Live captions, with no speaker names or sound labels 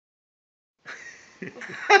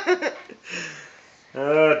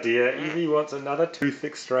Oh dear, Evie wants another tooth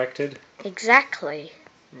extracted. Exactly.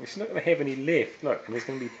 She's not going to have any left. Look, and there's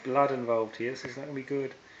going to be blood involved here, so it's not going to be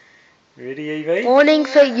good. Ready, Evie? Warning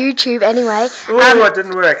for YouTube anyway. Oh, it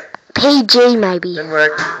didn't work. PG maybe. Didn't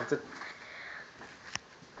work. So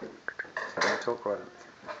don't talk right.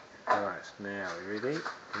 Alright, now, ready?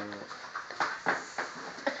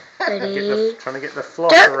 Ready? Trying to get the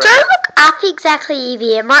floss Don't around. look up exactly,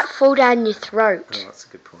 Evie. It might fall down your throat. Oh, that's a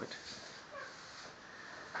good point.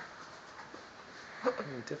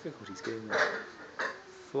 Difficulties getting the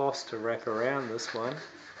floss to wrap around this one.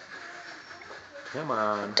 Come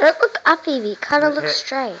on. Don't look up, Evie. Kind of look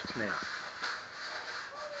straight. Now.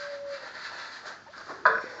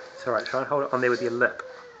 It's alright, try and hold it on there with your lip.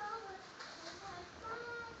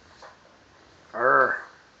 Arrgh.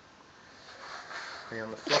 On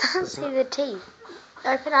the I floss, can't see the teeth.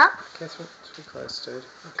 Open up. Catherine, it's too close, dude.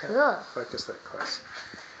 Okay. Cool. Focus that close.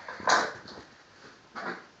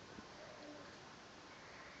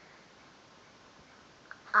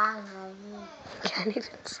 Can't even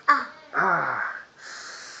see. Ah!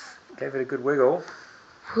 Gave it a good wiggle.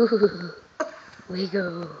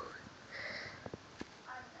 Wiggle.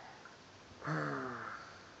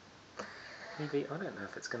 Evie, I don't know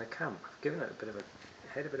if it's going to come. I've given it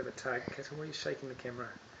had a bit of a tug. Catherine, why are you shaking the camera?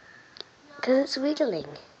 Because it's wiggling.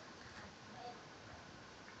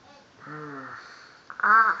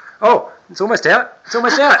 Oh, it's almost out. It's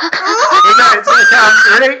almost out. Here you go, it's going to come.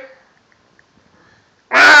 Ready?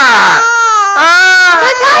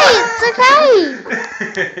 It's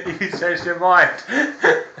okay. You changed your mind.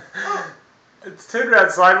 It's turned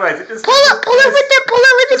around sideways. It just Pull it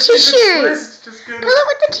with the tissue. Just Pull it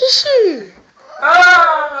with the tissue.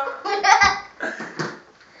 Ah!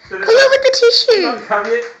 Pull it with the tissue. Not come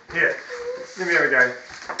yet. Here, let me have a go.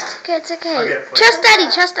 It's okay. I'll get it for you. Trust Daddy.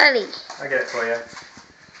 Trust Daddy. I get it for you.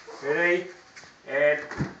 Ready? And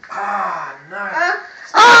no.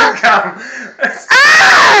 Oh! Come.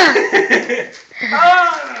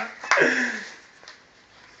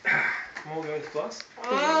 More go with the floss?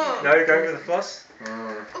 No, go with the floss?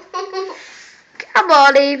 Come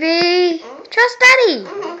on, Evie. Trust Daddy.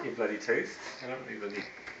 Your bloody tooth. I don't want your bloody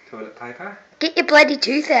toilet paper. Get your bloody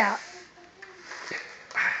tooth out.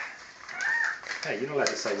 Hey, you're not allowed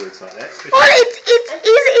to say words like that. Well, it's in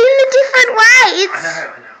a different way. I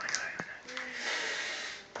know.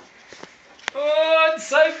 Oh, it's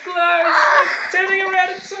so close! It's turning around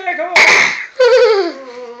in circles!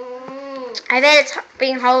 I bet it's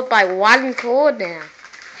being held by one cord now.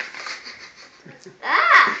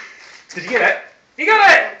 Did you get it? You got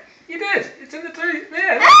it! You did! It's in the tooth!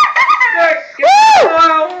 There! Look!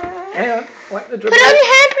 Hang on, wipe the dribble. Put on your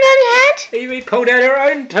hand. Evie pulled out her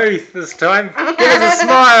own tooth this time. Give us a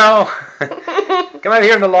smile! Come over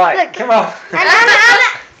here in the light. Look. Come on. Get a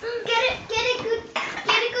good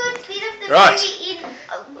bit of the Right. berry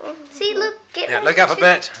in. See, look. Now look up a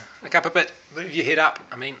bit. Look up a bit. Move your head up.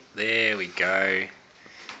 There we go.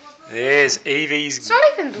 There's Evie's It's not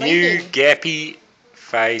even new bleeding. gappy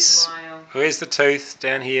face. Smile. Where's the tooth?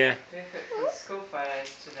 Down here. Perfect for school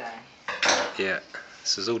photos today. Yeah.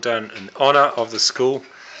 This is all done in honour of the school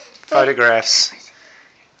photographs.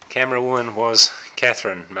 Camera woman was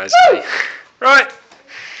Catherine, mostly. Right.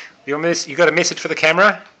 You got a message for the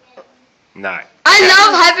camera? No. I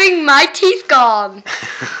love having my teeth gone.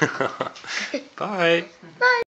 Bye. Bye.